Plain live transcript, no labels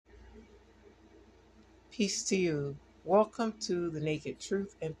Peace to you. Welcome to The Naked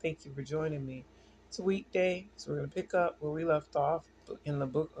Truth, and thank you for joining me. It's a weekday, so we're going to pick up where we left off in the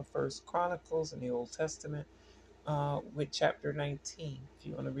book of First Chronicles in the Old Testament with chapter 19. If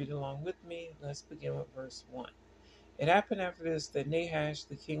you want to read along with me, let's begin with verse 1. It happened after this that Nahash,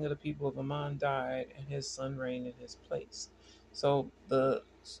 the king of the people of Ammon, died, and his son reigned in his place. So the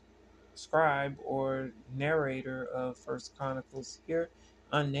scribe or narrator of First Chronicles here,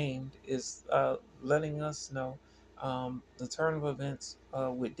 unnamed, is letting us know the turn of events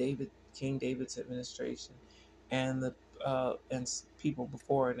with King David's administration, and the people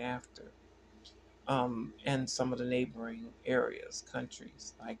before and after, and some of the neighboring areas,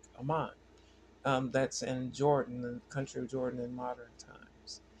 countries like Ammon, that's in Jordan, the country of Jordan in modern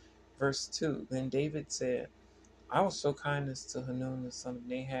times. Verse 2: Then David said, I will show kindness to Hanun the son of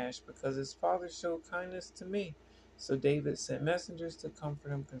Nahash, because his father showed kindness to me. So David sent messengers to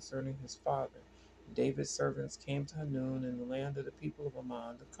comfort him concerning his father. David's servants came to Hanun in the land of the people of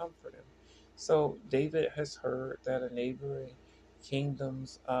Ammon to comfort him. So David has heard that a neighboring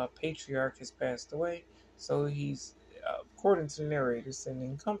kingdom's patriarch has passed away. So he's, according to the narrator,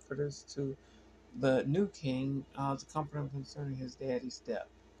 sending comforters to the new king to comfort him concerning his daddy's death.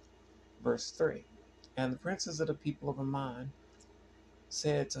 Verse 3. And the princes of the people of Ammon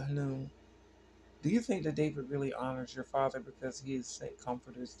said to Hanun, do you think that David really honors your father because he has sent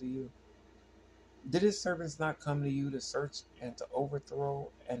comforters to you? Did his servants not come to you to search and to overthrow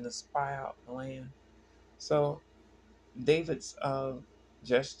and to spy out the land? So David's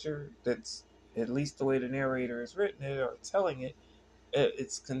gesture, that's at least the way the narrator has written it or telling it,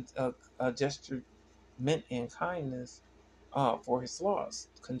 it's a gesture meant in kindness for his loss,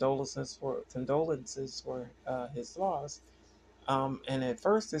 condolences for his loss. And at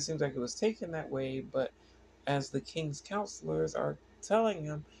first, it seems like it was taken that way, but as the king's counselors are telling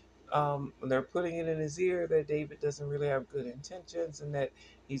him, they're putting it in his ear that David doesn't really have good intentions, and that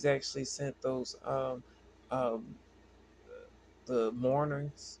he's actually sent those um, the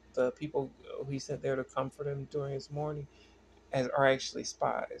mourners, the people he sent there to comfort him during his mourning, as are actually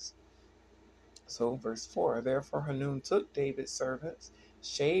spies. So, verse 4: Therefore Hanun took David's servants,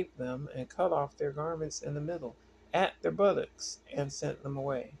 shaved them, and cut off their garments in the middle, at their buttocks, and sent them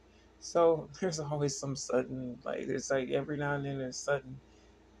away. So, there's always some sudden, like, it's like every now and then there's sudden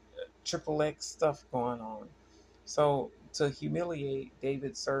triple X stuff going on. So, to humiliate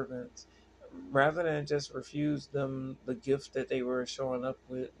David's servants, rather than just refuse them the gift that they were showing up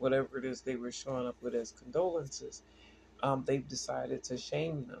with, whatever it is they were showing up with as condolences, they've decided to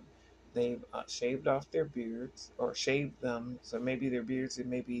shame them. They've shaved off their beards, or shaved them, so maybe their beards and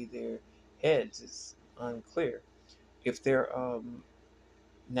maybe their heads is unclear. If they're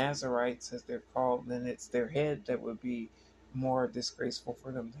Nazarites, as they're called, then it's their head that would be more disgraceful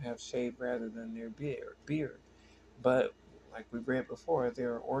for them to have shaved rather than their beard. But like we read before,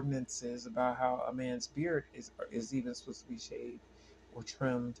 there are ordinances about how a man's beard is even supposed to be shaved or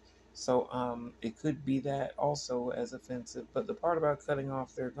trimmed. So it could be that also as offensive. But the part about cutting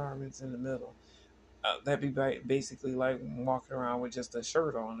off their garments in the middle, that'd be basically like walking around with just a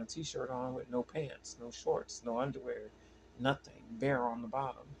shirt on, a t-shirt on, with no pants, no shorts, no underwear, nothing, bare on the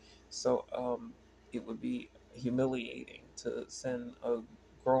bottom. So it would be humiliating to send a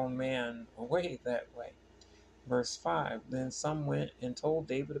grown man away that way. Verse 5: Then some went and told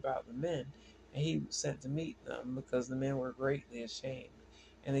David about the men, and he was sent to meet them, because the men were greatly ashamed.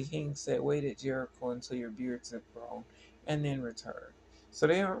 And the king said, Wait at Jericho until your beards have grown, and then return. So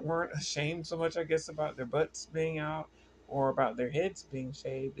they weren't ashamed so much, I guess, about their butts being out or about their heads being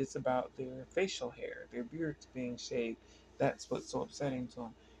shaved. It's about their facial hair, their beards being shaved. That's what's so upsetting to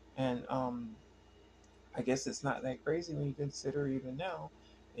them. And I guess it's not that crazy when you consider, even now,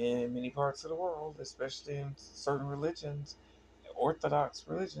 in many parts of the world, especially in certain religions, Orthodox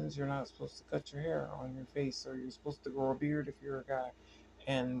religions, you're not supposed to cut your hair on your face, or you're supposed to grow a beard if you're a guy,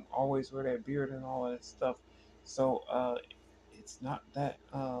 and always wear that beard and all of that stuff. So it's not that.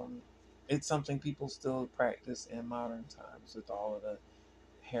 It's something people still practice in modern times, with all of the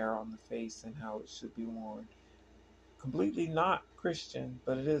hair on the face and how it should be worn. Completely not Christian,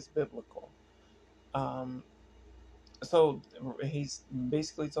 but it is biblical. Um, so he's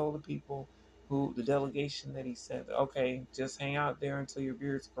basically told the people, the delegation that he sent, okay, just hang out there until your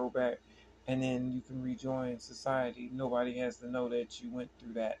beards grow back, and then you can rejoin society. Nobody has to know that you went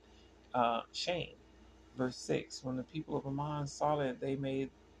through that shame. Verse 6: When the people of Ammon saw that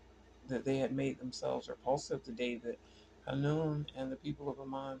they had made themselves repulsive to David, Hanun and the people of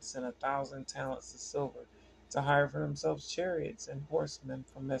Ammon sent 1,000 talents of silver to hire for themselves chariots and horsemen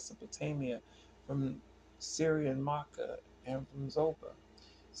from Mesopotamia, from Syrian Makkah, and from Zobah.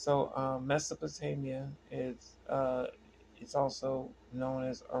 So Mesopotamia is it's also known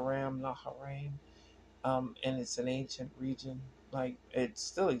as Aram Naharaim, and it's an ancient region. Like it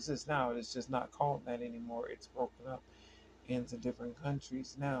still exists now. It's just not called that anymore. It's broken up into different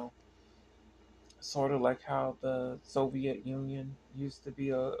countries now. Sort of like how the Soviet Union used to be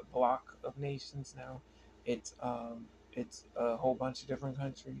a block of nations. Now it's um, it's a whole bunch of different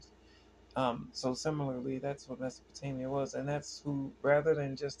countries. So similarly, that's what Mesopotamia was, and that's who, rather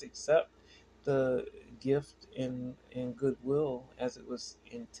than just accept the gift in goodwill as it was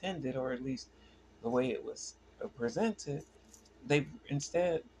intended, or at least the way it was presented, they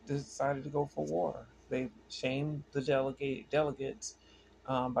instead decided to go for war. They shamed the delegates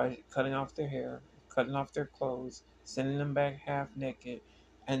by cutting off their hair, cutting off their clothes, sending them back half naked,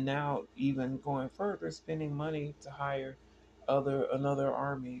 and now even going further, spending money to hire another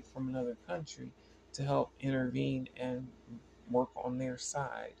army from another country to help intervene and work on their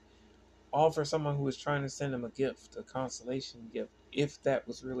side. All for someone who was trying to send them a gift, a consolation gift, if that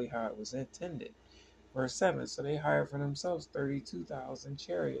was really how it was intended. Verse 7, so they hired for themselves 32,000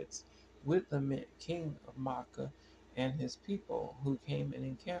 chariots with the king of Makkah and his people, who came and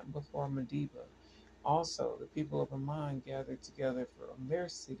encamped before Medeba. Also, the people of Ammon gathered together from their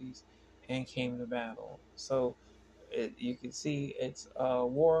cities and came to battle. So you can see it's a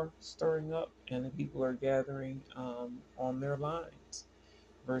war stirring up, and the people are gathering on their lines.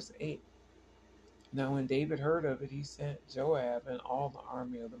 Verse 8, now, when David heard of it, he sent Joab and all the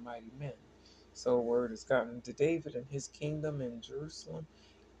army of the mighty men. So, word has gotten to David and his kingdom in Jerusalem.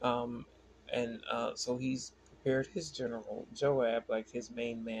 So, he's prepared his general, Joab, like his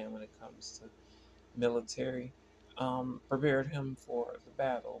main man when it comes to military, prepared him for the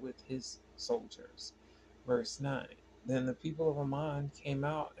battle with his soldiers. Verse 9, then the people of Ammon came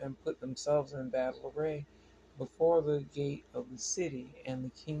out and put themselves in battle array before the gate of the city, and the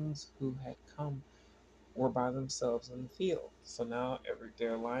kings who had come were by themselves in the field. So now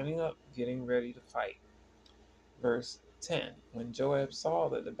they're lining up, getting ready to fight. Verse 10, when Joab saw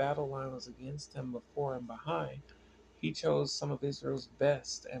that the battle line was against him before and behind, he chose some of Israel's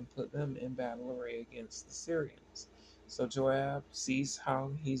best and put them in battle array against the Syrians. So Joab sees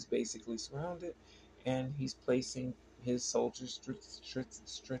how he's basically surrounded, and he's placing his soldiers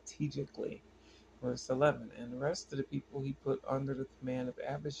strategically. Verse 11, and the rest of the people he put under the command of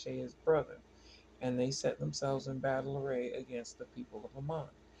Abishai his brother, and they set themselves in battle array against the people of Ammon.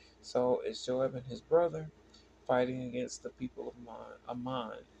 So it's Joab and his brother fighting against the people of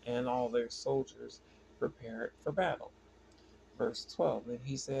Ammon, and all their soldiers prepared for battle. Verse 12, then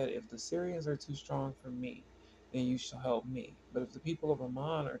he said, if the Syrians are too strong for me, then you shall help me. But if the people of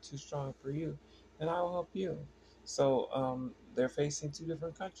Ammon are too strong for you, then I will help you. So they're facing two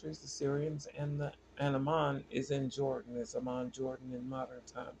different countries, the Syrians and Ammon is in Jordan. It's Ammon, Jordan in modern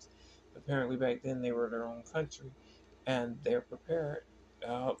times. Apparently back then they were their own country, and they're prepared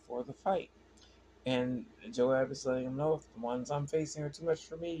for the fight. And Joab is letting them know, if the ones I'm facing are too much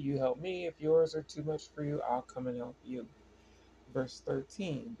for me, you help me. If yours are too much for you, I'll come and help you. Verse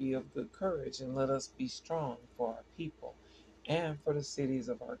 13, be of good courage, and let us be strong for our people and for the cities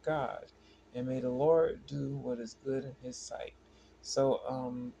of our God. And may the Lord do what is good in his sight. So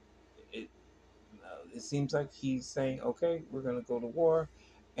it, it seems like he's saying, okay, we're going to go to war,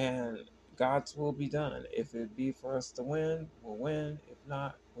 and God's will be done. If it be for us to win, we'll win. If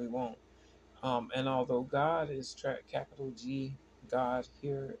not, we won't. And although God is capital G, God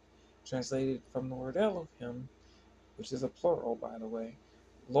here, translated from the word Elohim, which is a plural, by the way,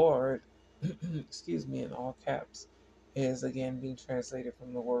 Lord, excuse me, in all caps, is again being translated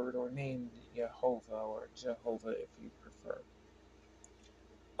from the word or name Jehovah, or Jehovah if you prefer.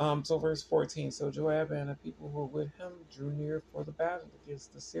 So verse 14, so Joab and the people who were with him drew near for the battle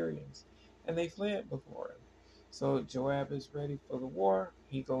against the Syrians, and they fled before him. So Joab is ready for the war.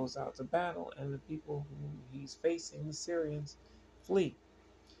 He goes out to battle, and the people who he's facing, the Syrians, flee.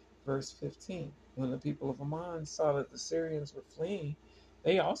 Verse 15, when the people of Ammon saw that the Syrians were fleeing,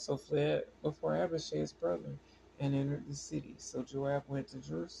 they also fled before Abishai's brother and entered the city. So Joab went to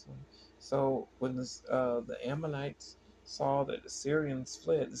Jerusalem. So when the Ammonites saw that the Syrians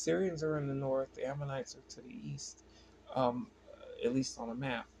fled, the Syrians are in the north, the Ammonites are to the east, um, at least on a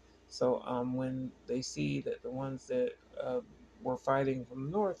map. So when they see that the ones that were fighting from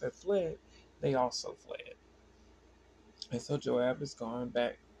the north have fled, they also fled. And so Joab has gone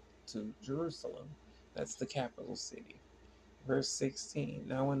back to Jerusalem. That's the capital city. Verse 16,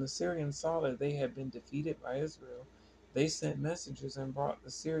 now when the Syrians saw that they had been defeated by Israel, they sent messengers and brought the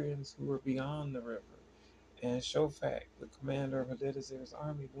Syrians who were beyond the river. And Shaphat, the commander of Hadadezer's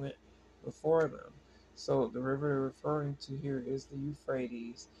army, went before them. So the river they're referring to here is the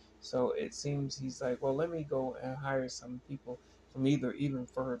Euphrates. So it seems he's like, well, let me go and hire some people from either even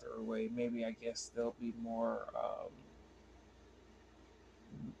further away. Maybe I guess they'll be more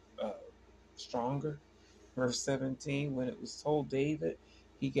uh, stronger. Verse 17, when it was told David,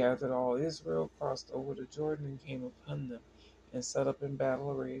 he gathered all Israel, crossed over the Jordan, and came upon them, and set up in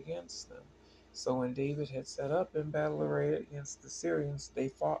battle array against them. So when David had set up in battle array against the Syrians, they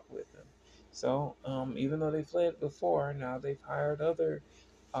fought with them. So even though they fled before, now they've hired other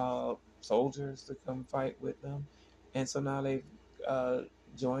soldiers to come fight with them. And so now they've uh,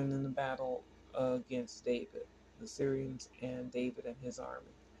 joined in the battle against David, the Syrians, and David and his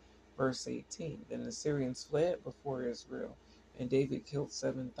army. Verse 18, then the Syrians fled before Israel, and David killed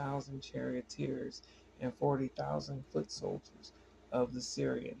 7,000 charioteers and 40,000 foot soldiers of the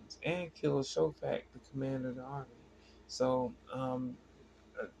Syrians, and killed Shophak, the commander of the army. So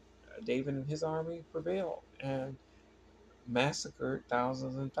uh, David and his army prevailed and massacred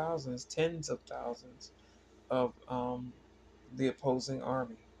thousands and thousands, tens of thousands of the opposing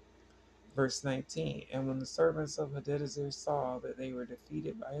army. Verse 19, and when the servants of Hadadezer saw that they were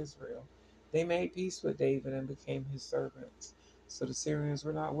defeated by Israel, they made peace with David and became his servants. So the Syrians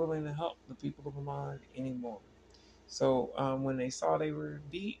were not willing to help the people of Ammon anymore. So when they saw they were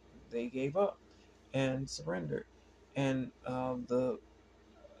beat, they gave up and surrendered. And the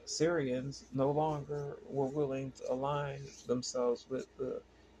Syrians no longer were willing to align themselves with the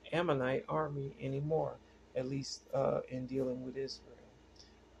Ammonite army anymore, at least in dealing with Israel.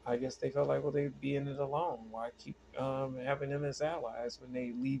 I guess they felt like, well, they'd be in it alone. Why keep having them as allies when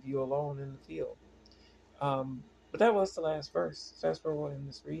they leave you alone in the field? But that was the last verse. So that's where we'll end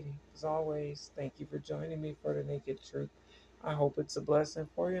this reading. As always, thank you for joining me for the Naked Truth. I hope it's a blessing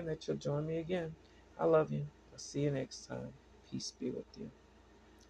for you and that you'll join me again. I love you. I'll see you next time. Peace be with you.